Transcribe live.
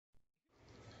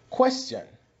Question: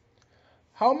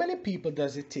 how many people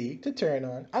does it take to turn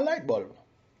on a light bulb?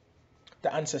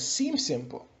 The answer seems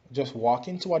simple. Just walk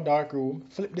into a dark room,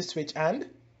 flip the switch, and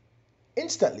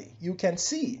instantly you can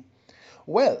see.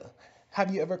 Well,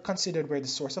 have you ever considered where the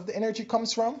source of the energy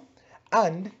comes from?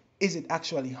 And is it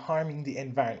actually harming the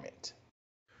environment?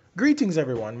 Greetings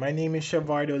everyone, my name is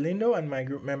Shavardo Lindo and my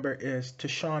group member is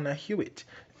Tashana Hewitt,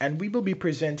 and we will be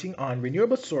presenting on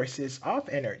renewable sources of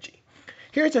energy.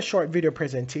 Here's a short video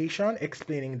presentation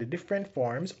explaining the different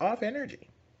forms of energy.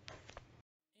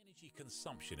 Energy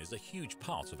consumption is a huge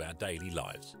part of our daily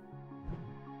lives.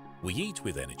 We eat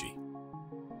with energy.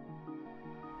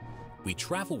 We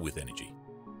travel with energy.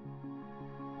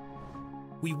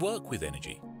 We work with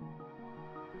energy.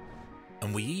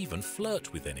 And we even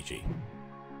flirt with energy.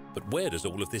 But where does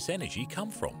all of this energy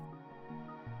come from?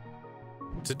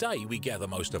 Today we gather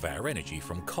most of our energy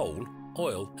from coal,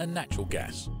 oil and natural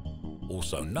gas,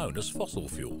 also known as fossil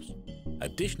fuels.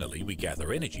 Additionally, we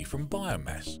gather energy from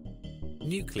biomass,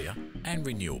 nuclear and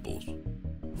renewables.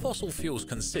 Fossil fuels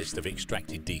consist of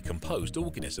extracted decomposed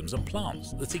organisms and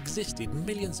plants that existed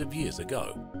millions of years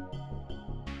ago.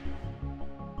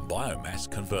 Biomass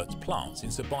converts plants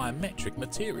into biometric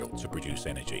material to produce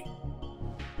energy.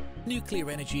 Nuclear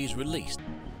energy is released.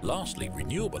 Lastly,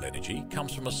 renewable energy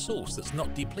comes from a source that's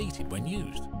not depleted when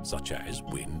used, such as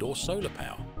wind or solar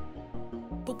power.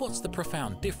 But what's the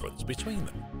profound difference between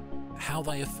them? How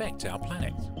they affect our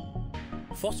planet?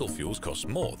 Fossil fuels cost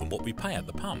more than what we pay at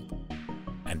the pump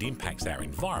and impacts our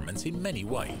environment in many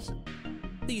ways.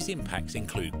 These impacts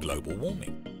include global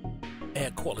warming,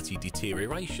 air quality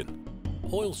deterioration,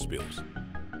 oil spills,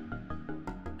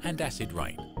 and acid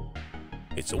rain.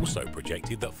 It's also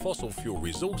projected that fossil fuel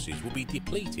resources will be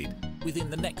depleted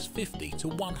within the next 50 to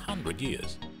 100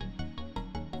 years.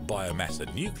 Biomass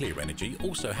and nuclear energy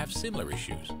also have similar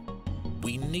issues.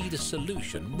 We need a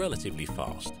solution relatively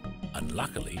fast, and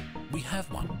luckily, we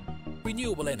have one.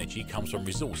 Renewable energy comes from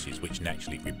resources which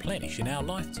naturally replenish in our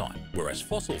lifetime, whereas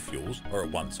fossil fuels are a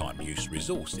one-time use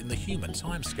resource in the human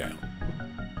timescale.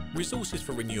 Resources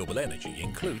for renewable energy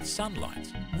include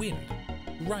sunlight, wind,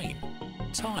 rain,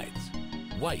 tides,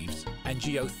 waves and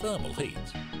geothermal heat.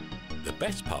 The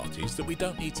best part is that we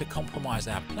don't need to compromise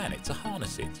our planet to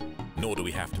harness it, nor do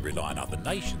we have to rely on other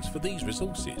nations for these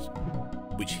resources,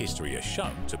 which history has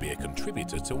shown to be a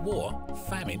contributor to war,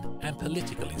 famine and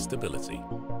political instability.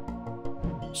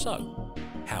 So,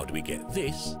 how do we get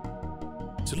this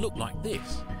to look like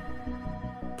this?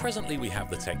 Presently we have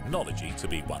the technology to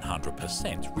be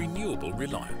 100% renewable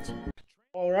reliant.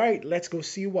 All right, let's go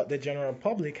see what the general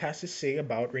public has to say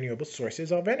about renewable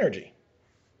sources of energy.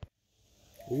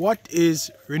 What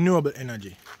is renewable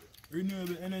energy?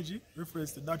 Renewable energy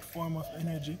refers to that form of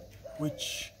energy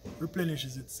which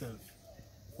replenishes itself.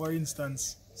 For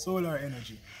instance, solar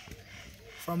energy.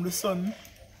 From the sun,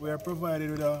 we are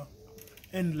provided with an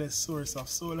endless source of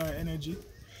solar energy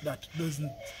that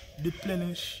doesn't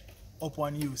deplenish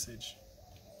upon usage.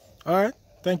 All right,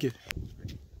 thank you.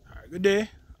 All right, good day.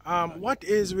 What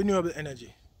is renewable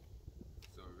energy?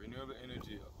 So renewable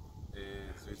energy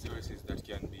is resources that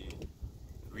can be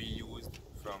reused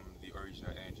from the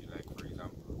original energy, like for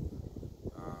example.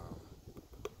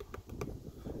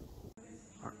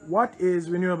 What is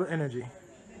renewable energy?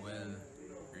 Well,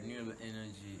 renewable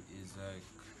energy is like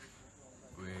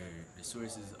where the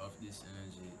sources of this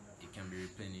energy, it can be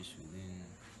replenished within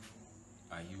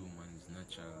a human's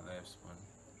natural lifespan.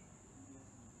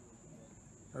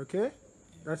 Okay,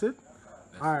 that's it?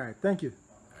 All right, thank you.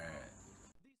 Alright.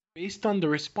 Based on the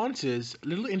responses,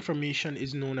 little information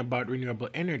is known about renewable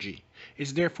energy.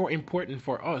 It's therefore important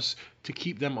for us to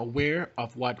keep them aware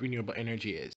of what renewable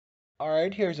energy is. All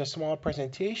right, here's a small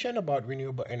presentation about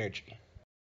renewable energy.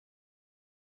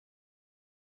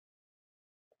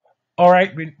 All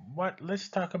right, let's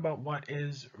talk about what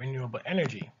is renewable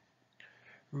energy.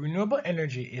 Renewable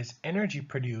energy is energy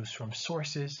produced from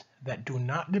sources that do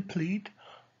not deplete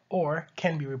or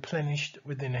can be replenished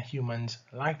within a human's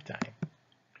lifetime.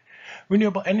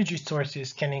 Renewable energy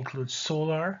sources can include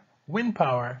solar, wind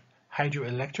power,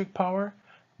 hydroelectric power,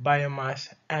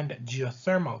 biomass, and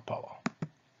geothermal power.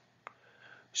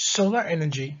 Solar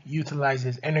energy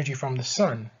utilizes energy from the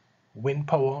sun. Wind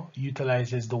power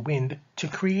utilizes the wind to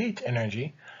create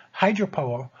energy.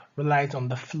 Hydropower relies on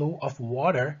the flow of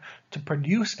water to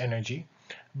produce energy.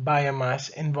 Biomass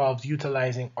involves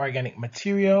utilizing organic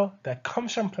material that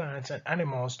comes from plants and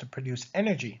animals to produce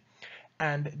energy.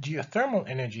 And geothermal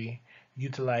energy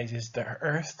utilizes the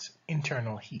Earth's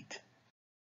internal heat.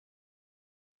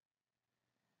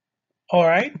 All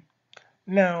right,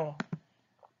 now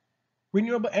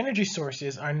renewable energy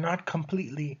sources are not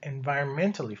completely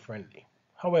environmentally friendly.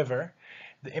 However,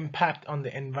 the impact on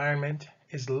the environment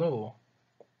is low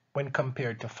when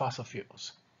compared to fossil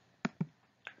fuels.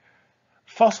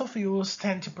 Fossil fuels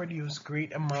tend to produce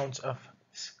great amounts of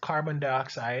carbon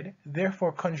dioxide,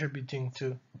 therefore contributing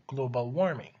to global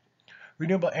warming.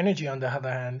 Renewable energy, on the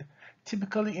other hand,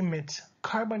 typically emits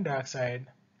carbon dioxide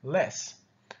less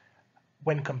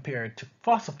when compared to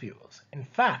fossil fuels. In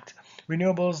fact,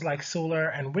 renewables like solar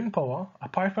and wind power,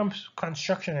 apart from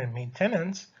construction and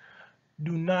maintenance,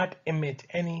 do not emit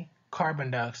any carbon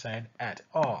dioxide at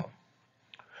all.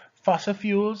 Fossil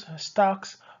fuels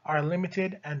stocks are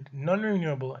limited and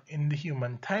non-renewable in the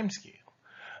human timescale.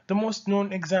 The most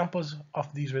known examples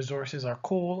of these resources are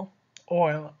coal,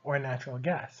 oil, or natural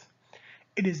gas.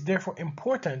 It is therefore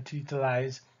important to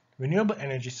utilize renewable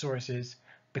energy sources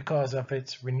because of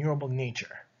its renewable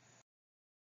nature.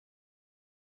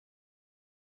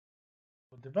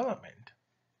 Development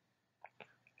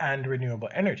and renewable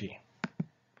energy.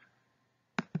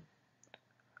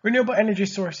 Renewable energy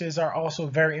sources are also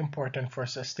very important for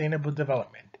sustainable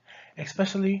development,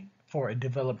 especially for a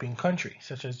developing country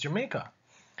such as Jamaica.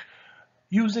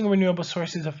 Using renewable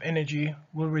sources of energy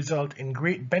will result in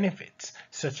great benefits,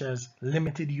 such as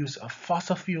limited use of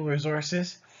fossil fuel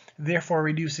resources, therefore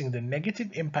reducing the negative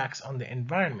impacts on the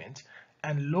environment,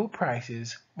 and low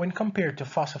prices when compared to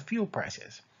fossil fuel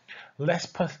prices. Less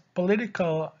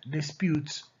political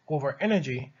disputes over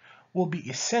energy will be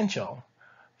essential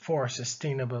for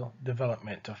sustainable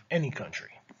development of any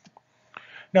country.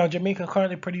 Now, Jamaica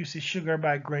currently produces sugar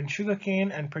by growing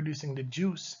sugarcane and producing the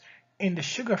juice in the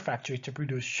sugar factory to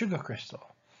produce sugar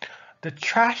crystal. The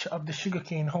trash of the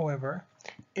sugarcane, however,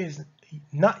 is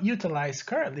not utilized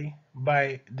currently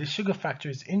by the sugar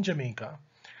factories in Jamaica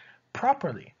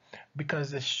properly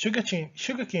because the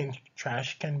sugarcane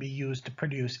trash can be used to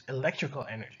produce electrical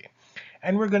energy.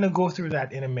 And we're going to go through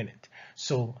that in a minute,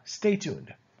 so stay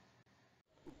tuned.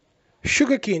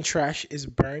 Sugarcane trash is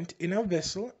burnt in a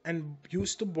vessel and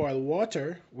used to boil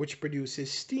water, which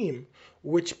produces steam,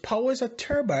 which powers a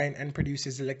turbine and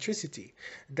produces electricity.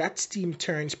 That steam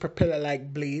turns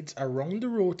propeller-like blades around the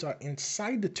rotor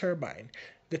inside the turbine.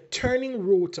 The turning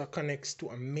rotor connects to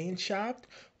a main shaft,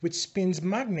 which spins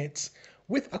magnets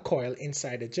with a coil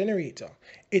inside a generator.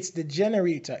 It's the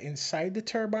generator inside the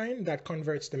turbine that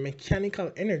converts the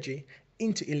mechanical energy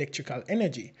into electrical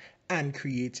energy and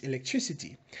creates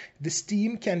electricity. The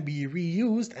steam can be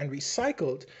reused and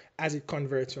recycled as it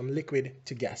converts from liquid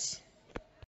to gas.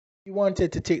 We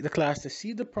wanted to take the class to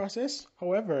see the process,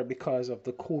 however, because of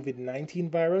the COVID-19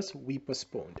 virus, we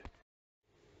postponed.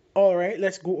 All right,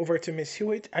 let's go over to Miss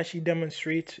Hewitt as she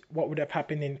demonstrates what would have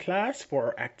happened in class for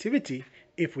our activity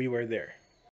if we were there.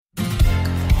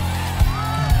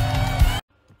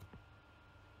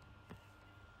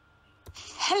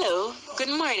 Hello, good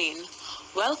morning.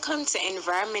 Welcome to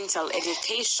Environmental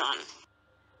Education.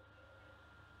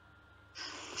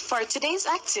 For today's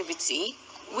activity,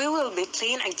 we will be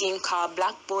playing a game called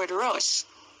Blackboard Rush,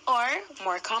 or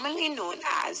more commonly known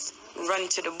as Run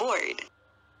to the Board.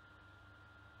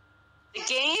 The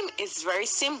game is very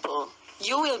simple.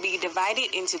 You will be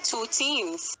divided into two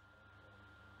teams.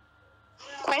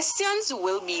 Questions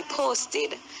will be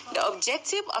posted. The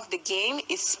objective of the game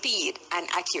is speed and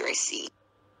accuracy.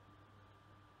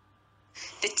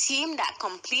 The team that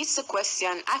completes the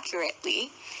question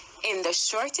accurately in the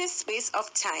shortest space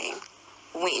of time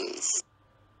wins.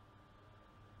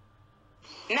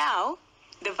 Now,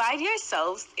 divide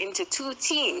yourselves into two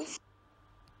teams.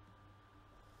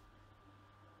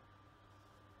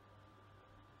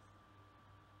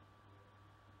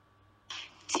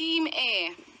 Team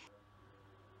A,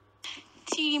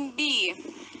 Team B.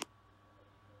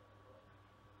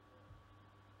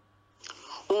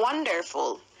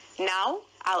 Wonderful. Now,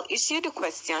 I'll issue the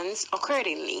questions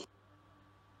accordingly.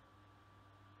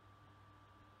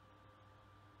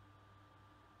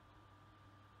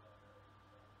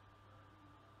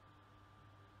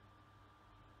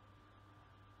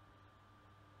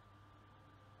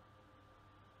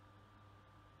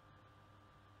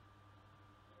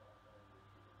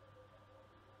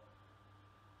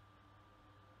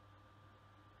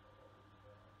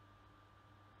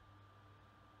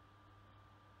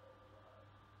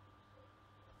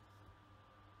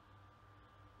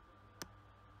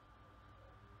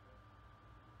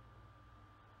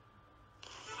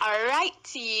 All right,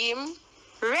 team.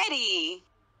 Ready.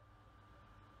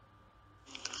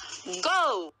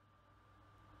 Go.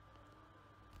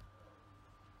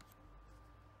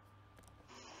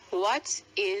 What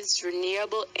is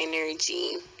renewable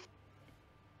energy?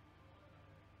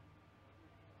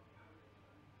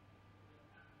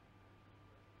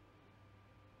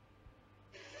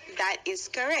 That is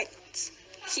correct.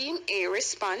 Team A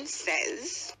response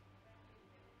says,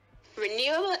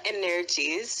 renewable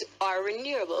energies or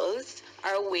renewables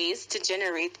are ways to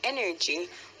generate energy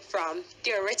from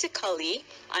theoretically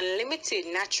unlimited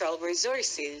natural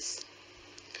resources.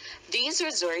 These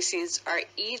resources are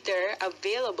either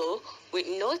available with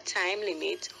no time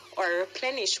limit or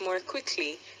replenished more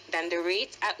quickly than the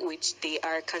rate at which they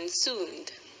are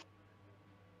consumed.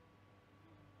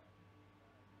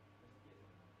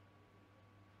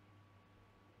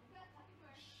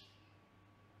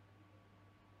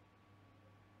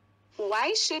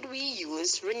 Why should we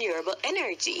use renewable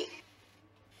energy?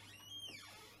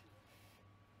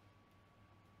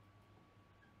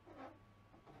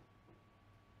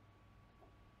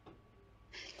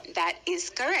 That is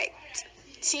correct.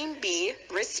 Team B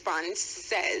response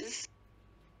says,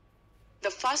 the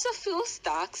fossil fuel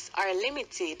stocks are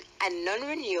limited and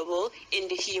non-renewable in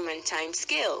the human time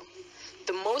scale.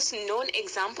 The most known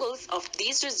examples of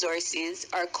these resources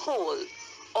are coal,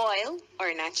 oil,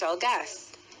 or natural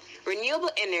gas. Renewable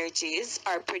energies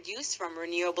are produced from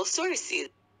renewable sources.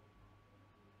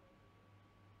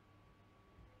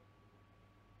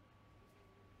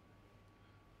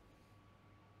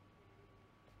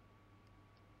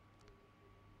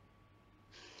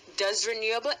 Does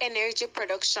renewable energy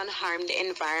production harm the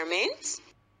environment?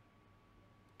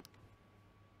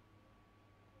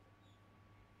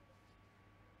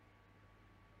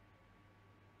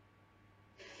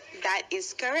 That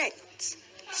is correct.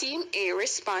 Team A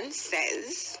response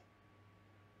says,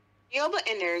 renewable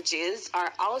energies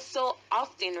are also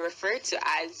often referred to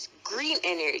as green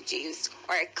energies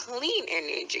or clean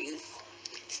energies.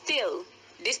 Still,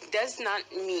 this does not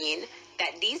mean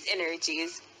that these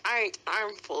energies aren't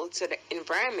harmful to the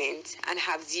environment and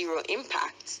have zero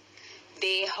impact.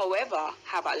 They, however,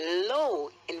 have a low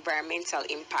environmental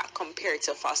impact compared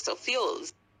to fossil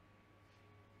fuels.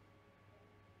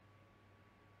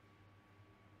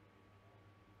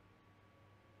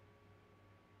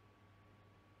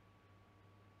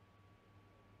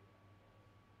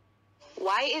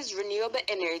 Why is renewable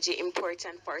energy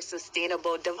important for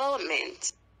sustainable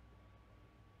development?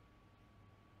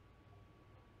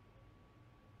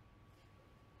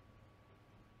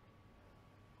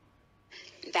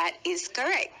 That is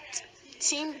correct.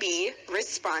 Team B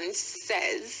response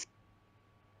says,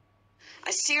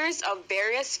 a series of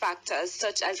various factors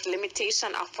such as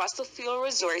limitation of fossil fuel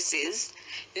resources,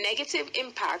 negative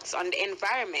impacts on the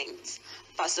environment,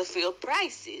 fossil fuel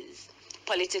prices,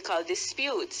 political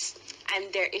disputes,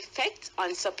 and their effect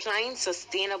on supplying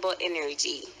sustainable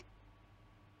energy.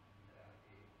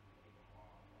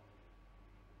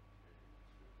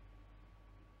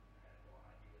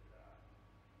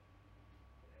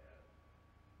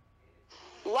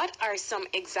 What are some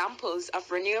examples of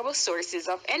renewable sources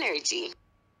of energy?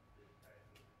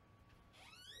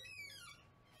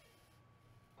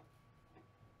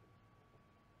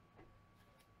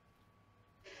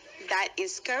 That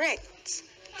is correct.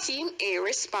 Team A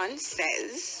response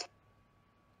says,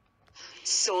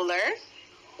 solar,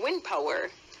 wind power,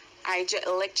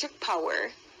 hydroelectric power,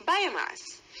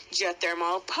 biomass,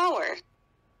 geothermal power.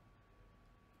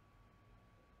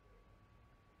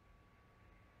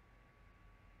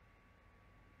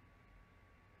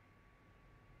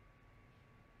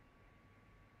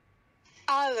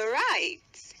 All right,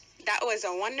 that was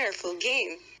a wonderful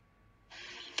game.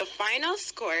 The final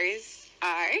scores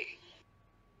are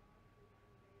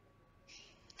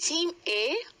Team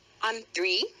A on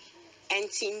 3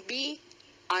 and Team B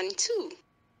on 2.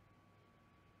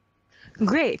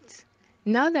 Great!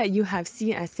 Now that you have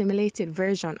seen a simulated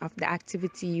version of the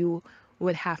activity you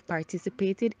would have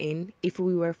participated in if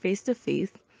we were face to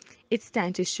face, it's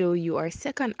time to show you our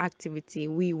second activity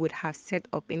we would have set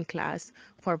up in class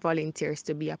for volunteers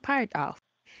to be a part of.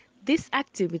 This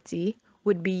activity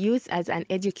would be used as an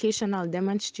educational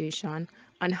demonstration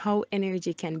on how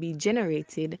energy can be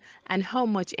generated and how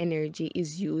much energy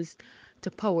is used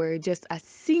to power just a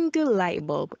single light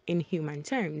bulb in human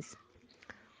terms.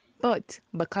 But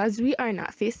because we are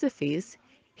not face to face,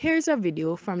 here's a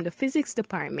video from the physics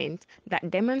department that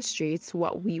demonstrates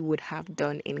what we would have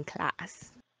done in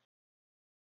class.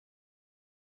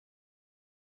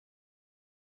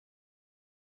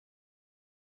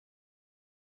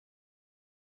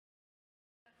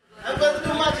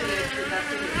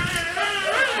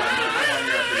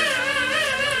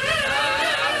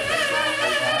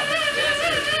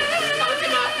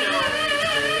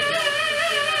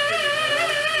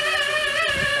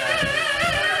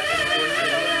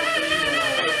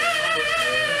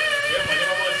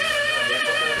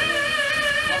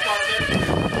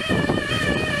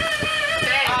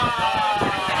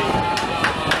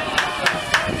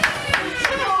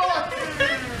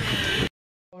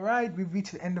 right, we've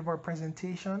reached the end of our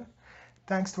presentation.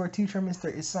 Thanks to our teacher,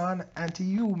 Mr. Isan, and to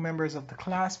you, members of the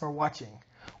class, for watching.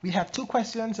 We have 2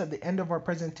 questions at the end of our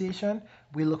presentation.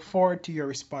 We look forward to your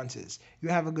responses. You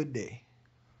have a good day.